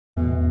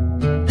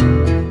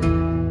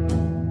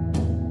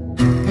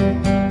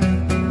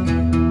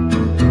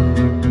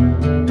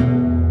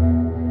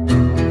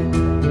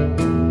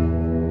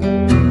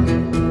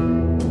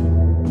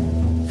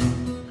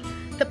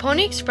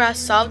Pony Express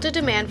solved a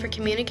demand for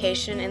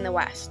communication in the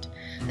West.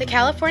 The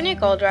California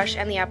Gold Rush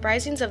and the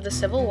uprisings of the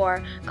Civil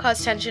War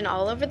caused tension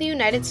all over the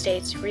United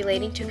States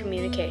relating to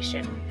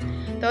communication.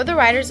 Though the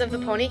riders of the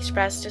Pony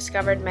Express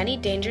discovered many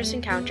dangerous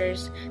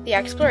encounters, the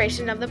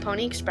exploration of the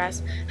Pony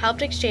Express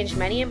helped exchange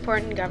many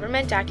important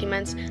government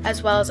documents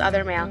as well as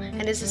other mail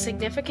and is a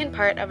significant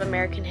part of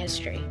American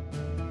history.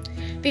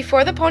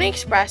 Before the Pony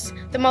Express,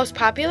 the most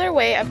popular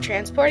way of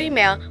transporting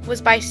mail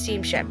was by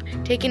steamship,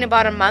 taking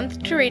about a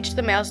month to reach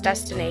the mail's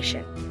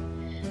destination.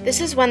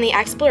 This is when the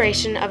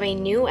exploration of a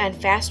new and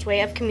fast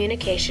way of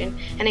communication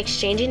and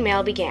exchanging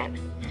mail began.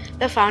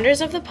 The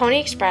founders of the Pony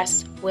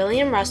Express,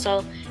 William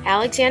Russell,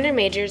 Alexander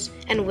Majors,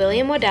 and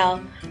William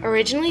Waddell,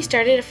 originally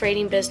started a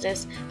freighting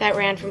business that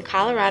ran from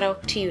Colorado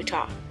to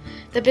Utah.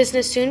 The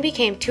business soon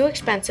became too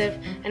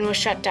expensive and was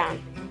shut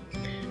down.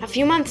 A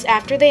few months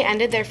after they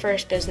ended their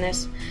first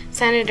business,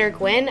 Senator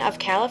Gwynn of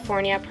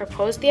California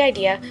proposed the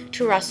idea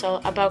to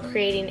Russell about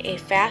creating a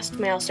fast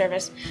mail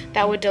service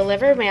that would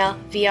deliver mail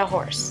via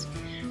horse.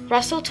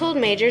 Russell told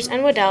Majors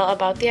and Waddell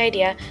about the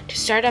idea to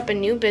start up a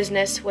new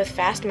business with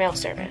fast mail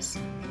service.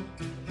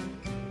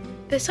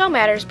 This all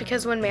matters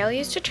because when mail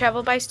used to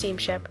travel by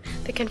steamship,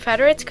 the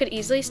Confederates could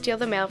easily steal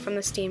the mail from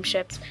the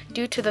steamships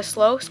due to the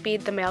slow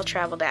speed the mail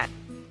traveled at.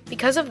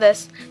 Because of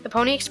this, the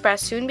Pony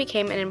Express soon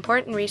became an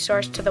important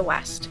resource to the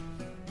West.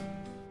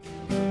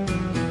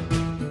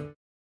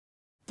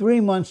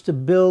 3 months to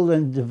build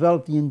and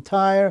develop the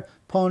entire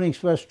Pony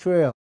Express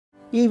Trail.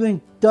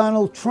 Even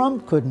Donald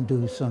Trump couldn't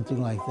do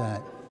something like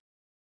that.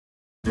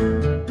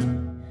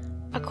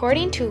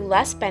 According to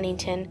Les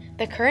Bennington,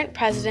 the current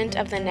president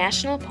of the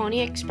National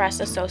Pony Express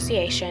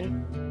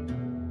Association,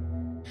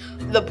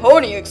 the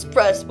Pony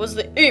Express was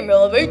the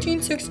email of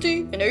 1860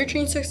 and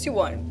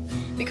 1861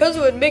 because it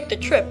would make the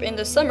trip in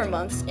the summer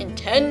months in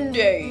 10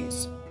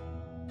 days.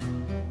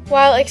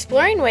 While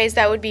exploring ways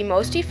that would be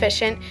most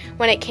efficient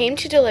when it came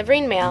to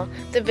delivering mail,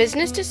 the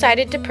business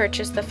decided to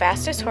purchase the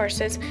fastest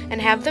horses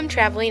and have them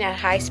traveling at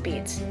high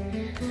speeds.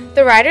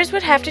 The riders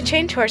would have to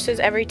change horses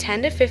every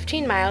 10 to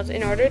 15 miles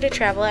in order to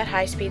travel at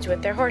high speeds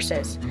with their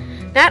horses.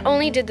 Not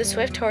only did the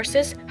swift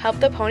horses help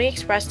the Pony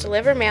Express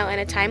deliver mail in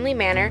a timely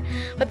manner,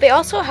 but they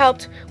also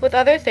helped with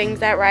other things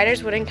that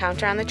riders would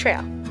encounter on the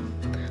trail.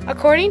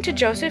 According to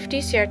Joseph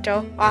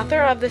DiCierto,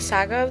 author of the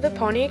Saga of the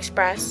Pony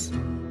Express,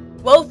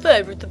 well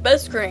fed with the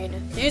best grain,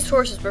 these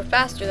horses were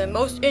faster than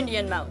most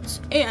Indian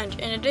mounts, and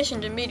in addition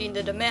to meeting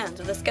the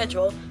demands of the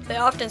schedule, they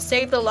often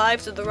saved the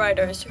lives of the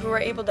riders who were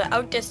able to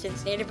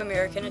outdistance Native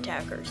American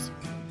attackers.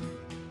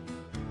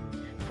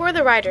 For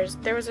the riders,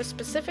 there was a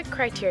specific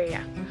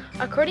criteria.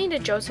 According to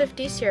Joseph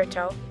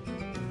DiCierto,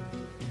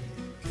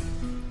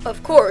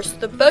 of course,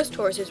 the best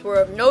horses were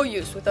of no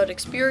use without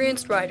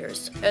experienced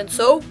riders, and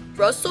so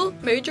Russell,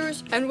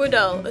 Majors, and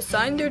Waddell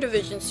assigned their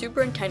division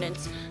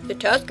superintendents the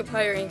task of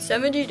hiring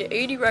 70 to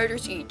 80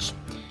 riders each.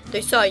 They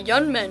saw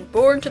young men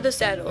born to the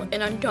saddle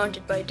and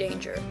undaunted by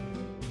danger.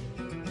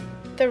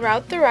 The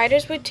route the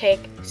riders would take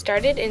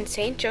started in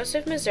St.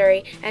 Joseph,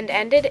 Missouri, and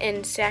ended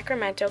in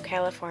Sacramento,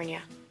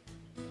 California.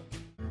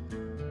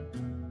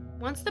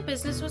 Once the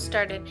business was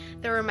started,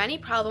 there were many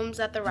problems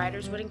that the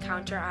riders would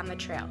encounter on the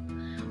trail.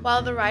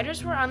 While the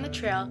riders were on the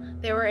trail,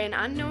 they were in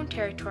unknown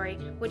territory,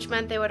 which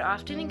meant they would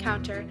often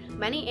encounter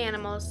many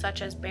animals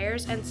such as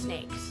bears and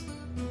snakes.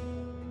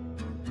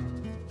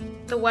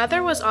 The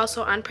weather was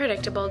also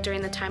unpredictable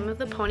during the time of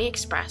the Pony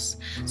Express,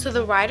 so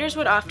the riders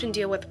would often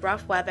deal with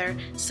rough weather,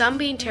 some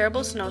being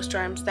terrible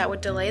snowstorms that would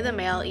delay the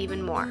mail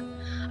even more.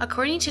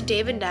 According to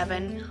David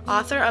Nevin,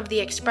 author of The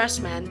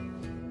Expressmen,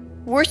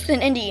 worse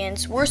than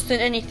Indians, worse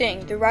than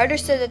anything, the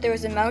riders said that there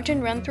was a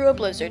mountain run through a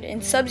blizzard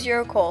in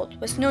sub-zero cold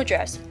with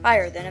snowdrifts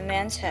higher than a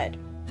man's head.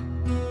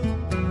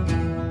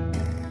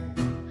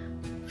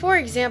 For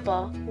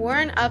example,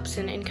 Warren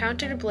Upson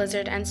encountered a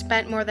blizzard and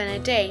spent more than a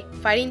day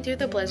fighting through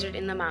the blizzard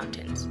in the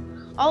mountains.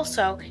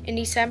 Also, in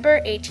December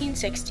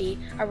 1860,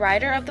 a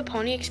rider of the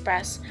Pony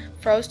Express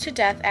froze to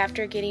death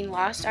after getting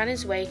lost on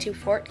his way to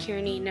Fort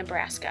Kearny,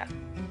 Nebraska.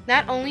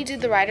 Not only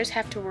did the riders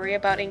have to worry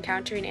about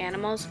encountering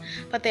animals,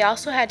 but they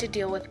also had to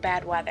deal with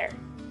bad weather.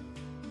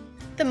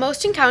 The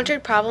most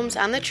encountered problems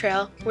on the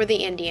trail were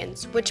the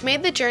Indians, which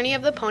made the journey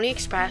of the Pony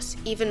Express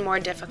even more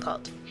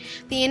difficult.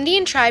 The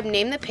Indian tribe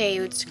named the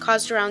Paiutes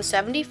caused around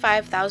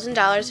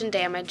 $75,000 in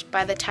damage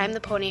by the time the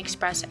Pony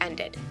Express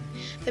ended.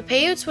 The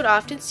Paiutes would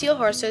often steal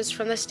horses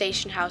from the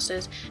station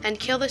houses and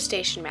kill the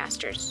station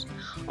masters.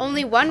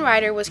 Only one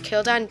rider was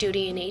killed on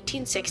duty in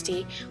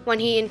 1860 when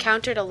he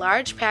encountered a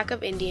large pack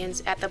of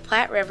Indians at the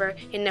Platte River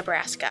in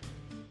Nebraska.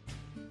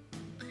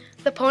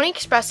 The Pony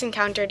Express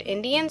encountered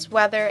Indians,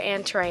 weather,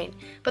 and terrain,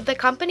 but the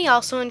company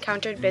also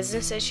encountered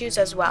business issues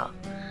as well.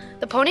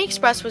 The Pony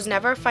Express was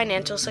never a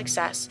financial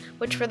success,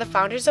 which for the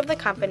founders of the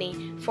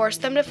company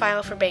forced them to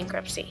file for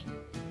bankruptcy.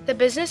 The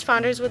business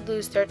founders would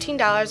lose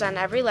 $13 on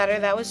every letter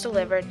that was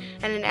delivered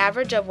and an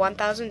average of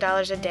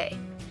 $1,000 a day.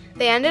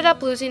 They ended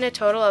up losing a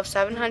total of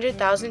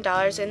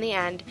 $700,000 in the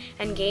end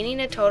and gaining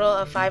a total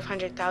of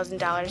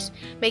 $500,000,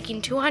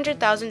 making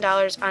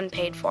 $200,000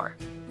 unpaid for.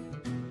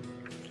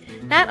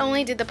 Not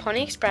only did the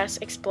Pony Express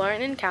explore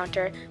and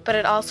encounter, but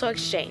it also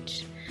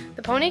exchanged.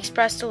 The Pony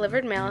Express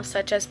delivered mail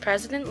such as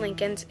President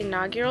Lincoln's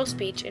inaugural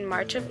speech in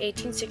March of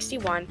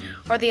 1861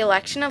 or the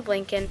election of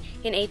Lincoln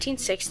in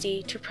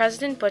 1860 to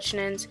President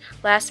Buchanan's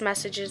last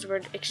messages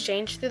were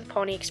exchanged through the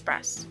Pony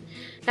Express.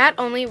 Not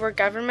only were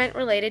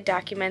government-related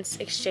documents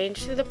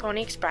exchanged through the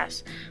Pony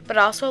Express, but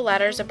also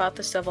letters about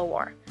the Civil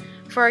War.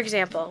 For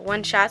example,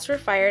 when shots were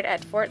fired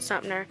at Fort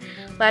Sumter,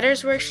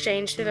 letters were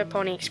exchanged through the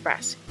Pony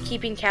Express,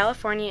 keeping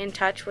California in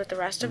touch with the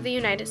rest of the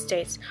United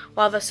States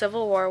while the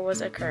Civil War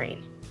was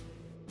occurring.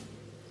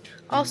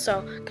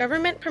 Also,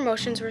 government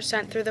promotions were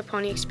sent through the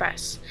Pony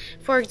Express.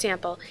 For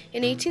example,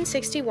 in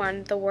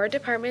 1861, the War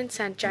Department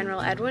sent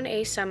General Edwin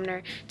A.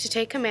 Sumner to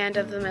take command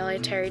of the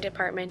Military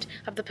Department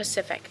of the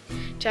Pacific.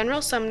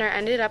 General Sumner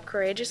ended up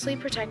courageously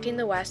protecting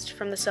the West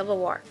from the Civil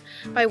War.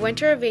 By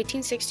winter of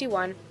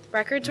 1861,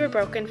 records were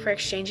broken for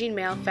exchanging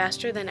mail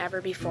faster than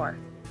ever before.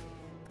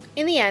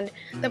 In the end,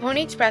 the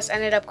Pony Express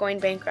ended up going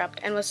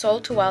bankrupt and was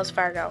sold to Wells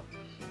Fargo.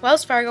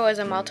 Wells Fargo is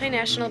a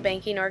multinational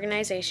banking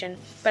organization,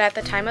 but at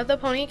the time of the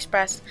Pony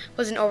Express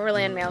was an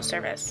overland mail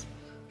service.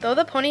 Though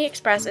the Pony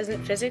Express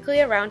isn't physically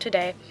around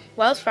today,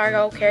 Wells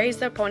Fargo carries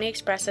the Pony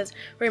Express's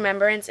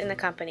remembrance in the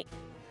company.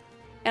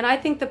 And I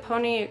think the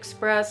Pony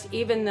Express,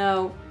 even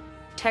though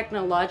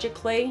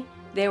technologically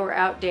they were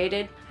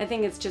outdated, I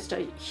think it's just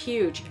a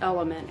huge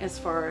element as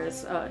far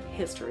as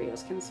history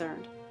is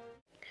concerned.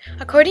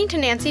 According to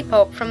Nancy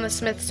Pope from the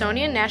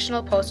Smithsonian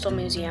National Postal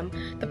Museum,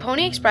 the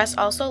Pony Express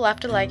also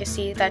left a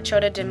legacy that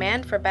showed a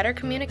demand for better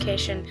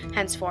communication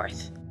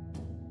henceforth.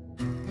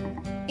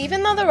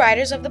 Even though the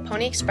riders of the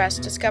Pony Express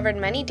discovered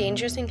many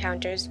dangerous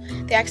encounters,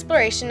 the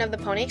exploration of the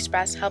Pony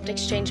Express helped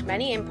exchange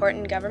many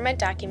important government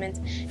documents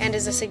and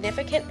is a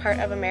significant part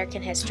of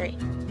American history.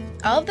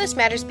 All of this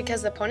matters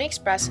because the Pony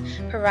Express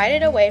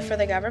provided a way for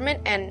the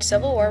government and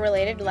Civil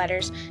War-related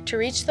letters to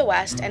reach the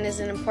West and is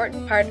an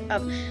important part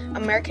of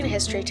American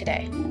history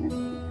today.